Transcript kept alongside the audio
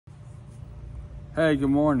Hey, good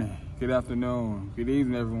morning, good afternoon, good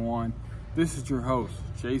evening, everyone. This is your host,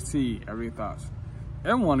 JC, Every Thoughts.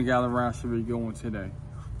 Everyone gathered around should be going today.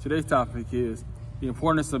 Today's topic is the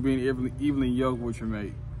importance of being evenly yoked with your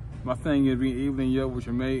mate. My thing is being evenly yoked with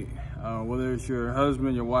your mate, whether it's your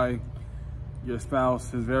husband, your wife, your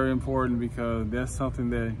spouse, is very important because that's something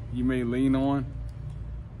that you may lean on.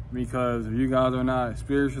 Because if you guys are not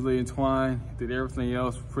spiritually entwined, then everything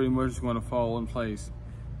else pretty much is going to fall in place.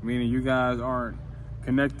 Meaning you guys aren't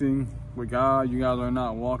connecting with God, you guys are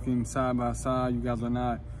not walking side by side, you guys are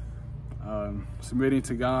not submitting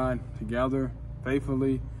to God together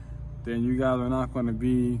faithfully, then you guys are not going to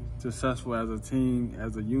be successful as a team,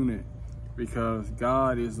 as a unit, because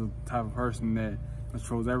God is the type of person that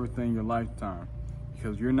controls everything in your lifetime.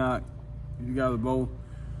 Because you guys are both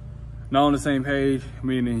not on the same page,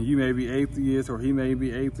 meaning you may be atheist, or he may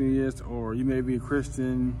be atheist, or you may be a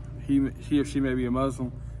Christian, he or she may be a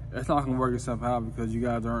Muslim. That's not gonna work itself out because you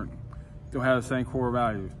guys don't have the same core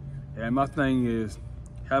values. And my thing is,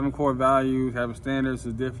 having core values, having standards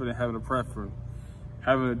is different than having a preference.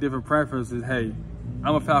 Having a different preference is, hey,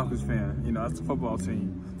 I'm a Falcons fan, you know, that's a football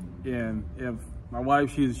team. And if my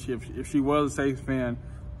wife, if she was a Saints fan,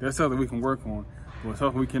 that's something we can work on. But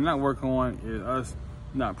something we cannot work on is us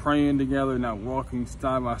not praying together, not walking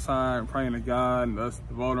side by side, praying to God, and us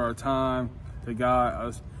devoting our time to God,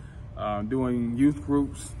 us doing youth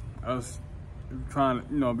groups, us trying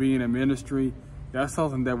to, be in a ministry. That's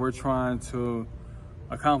something that we're trying to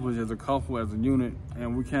accomplish as a couple, as a unit,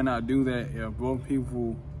 and we cannot do that if both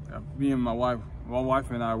people, me and my wife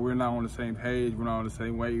and I, we're not on the same page, we're not on the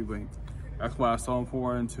same wavelength. That's why it's so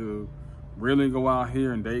important to really go out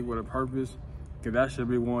here and date with a purpose, because that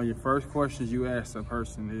should be one of your first questions you ask a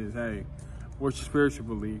person is, hey, what's your spiritual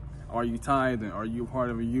belief? Are you tithing? Are you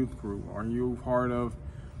part of a youth group? Are you part of,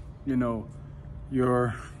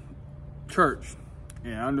 your church?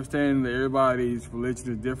 And understanding that everybody's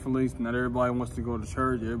religion is differently. Not everybody wants to go to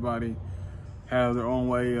church. Everybody has their own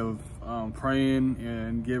way of praying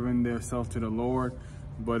and giving themselves to the Lord.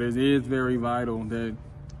 But it is very vital that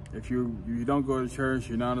if you don't go to church,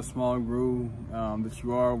 you're not a small group, that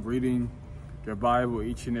you are reading your Bible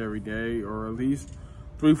each and every day, or at least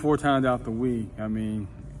 3-4 times out the week. I mean,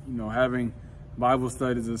 having Bible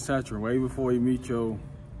studies, etc., way before you meet your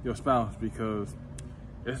spouse, because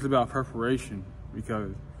it's about preparation.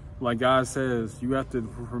 Because like God says, you have to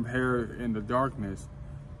prepare in the darkness.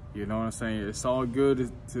 You know what I'm saying? It's all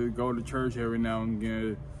good to go to church every now and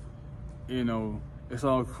again. It's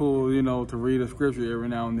all cool, to read a scripture every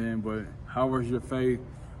now and then, but how is your faith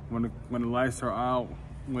when the lights are out,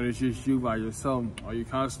 when it's just you by yourself? Are you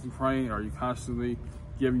constantly praying? Are you constantly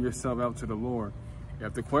giving yourself out to the Lord?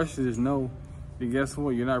 If the question is no, then guess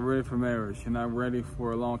what? You're not ready for marriage. You're not ready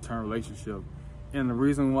for a long-term relationship. And the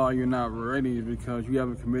reason why you're not ready is because you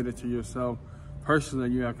haven't committed to yourself personally.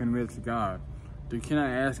 You have committed to God. You cannot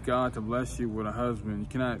ask God to bless you with a husband. You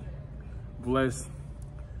cannot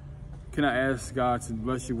ask God to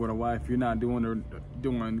bless you with a wife. You're not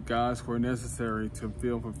doing God's work necessary to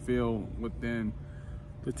feel fulfilled within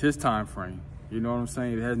this time frame. You know what I'm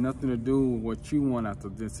saying? It has nothing to do with what you want after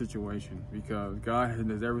this situation, because God has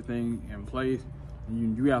everything in place,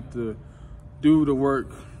 and you have to do the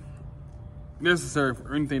work necessary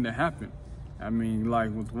for anything to happen. I mean,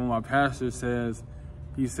 like when my pastor says,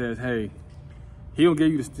 he says, hey, he'll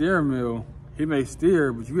give you the steering wheel. He may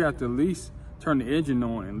steer, but you have to at least turn the engine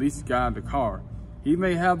on and at least guide the car. He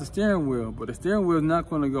may have the steering wheel, but the steering wheel is not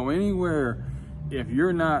going to go anywhere if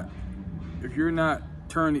you're not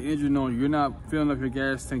turning the engine on. You're not filling up your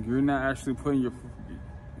gas tank. You're not actually putting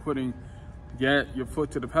your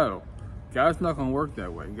foot to the pedal. God's not going to work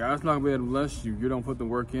that way. God's not going to be able to bless you. You don't put the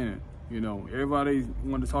work in it. Everybody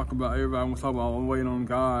wants to talk about, I'm waiting on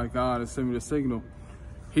God to send me the signal.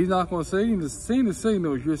 He's not going to send the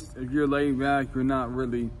signal if you're laid back, you're not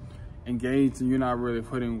really engaged, and you're not really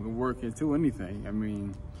putting the work into anything. I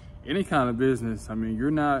mean, any kind of business,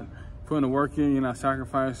 you're not putting the work in, you're not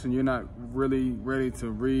sacrificing, you're not really ready to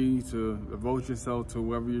read, to devote yourself to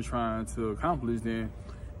whatever you're trying to accomplish, then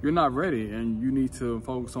you're not ready, and you need to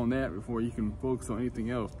focus on that before you can focus on anything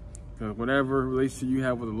else. Because whatever relationship you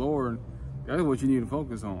have with the Lord, that's what you need to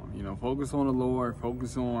focus on. Focus on the Lord,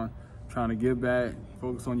 focus on trying to give back,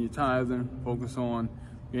 focus on your tithing, focus on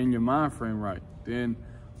getting your mind frame right. Then,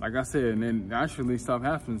 like I said, and then naturally stuff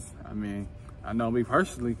happens. I know me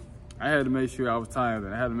personally, I had to make sure I was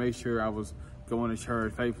tithing. I had to make sure I was going to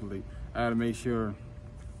church faithfully. I had to make sure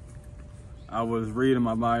I was reading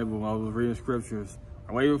my Bible, I was reading scriptures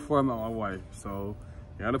way before I met my wife. So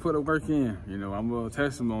you got to put the work in. I'm a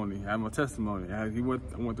testimony. I have a testimony. I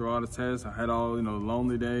went through all the tests. I had all,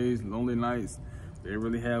 lonely days, lonely nights, They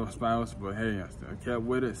really have a spouse, but hey, I kept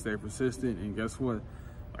with it, stay persistent, and guess what?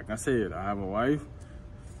 Like I said, I have a wife.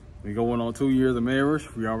 We going on 2 years of marriage.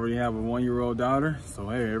 We already have a 1-year-old daughter. So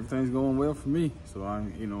hey, everything's going well for me. So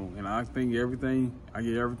and I think I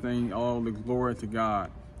get everything, all the glory to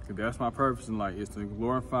God. Cause that's my purpose in life. It's to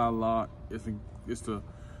glorify Allah. It's to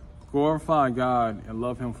glorify God and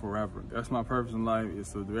love Him forever. That's my purpose in life.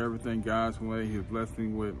 Is to do everything God's way. He has blessed me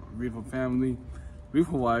with a beautiful family,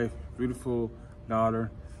 beautiful wife, beautiful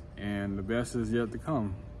daughter, and the best is yet to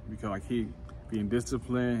come. Because I keep being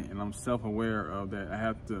disciplined, and I'm self-aware of that. I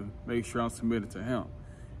have to make sure I'm submitted to Him.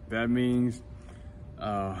 That means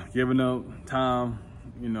giving up time,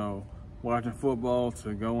 watching football,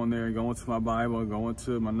 to go in there, going to my Bible, going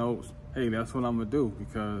to my notes. Hey, that's what I'm gonna do,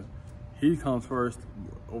 because He comes first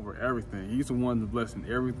over everything. He's the one that's blessing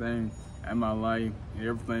everything in my life, and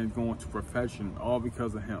everything's going to perfection, all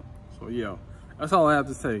because of Him. So yeah, that's all I have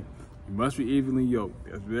to say. You must be evenly yoked.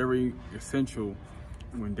 That's very essential.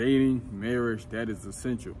 When dating, marriage, that is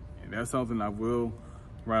essential. And that's something I will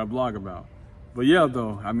write a blog about. But yeah,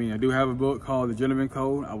 though, I do have a book called The Gentleman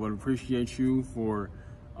Code. I would appreciate you for,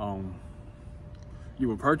 you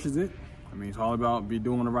would purchase it. It's all about be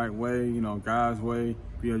doing the right way, God's way,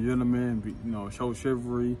 be a gentleman, show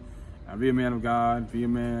chivalry, be a man of God, be a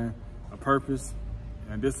man of purpose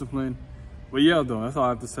and discipline. But yeah, though, that's all I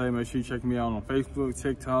have to say. Make sure you check me out on Facebook,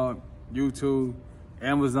 TikTok, YouTube,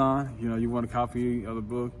 Amazon. You want a copy of the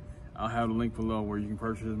book, I'll have the link below where you can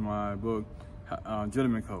purchase my book,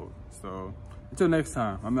 Gentleman Code. So until next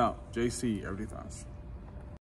time, I'm out. JC, Everyday Thoughts.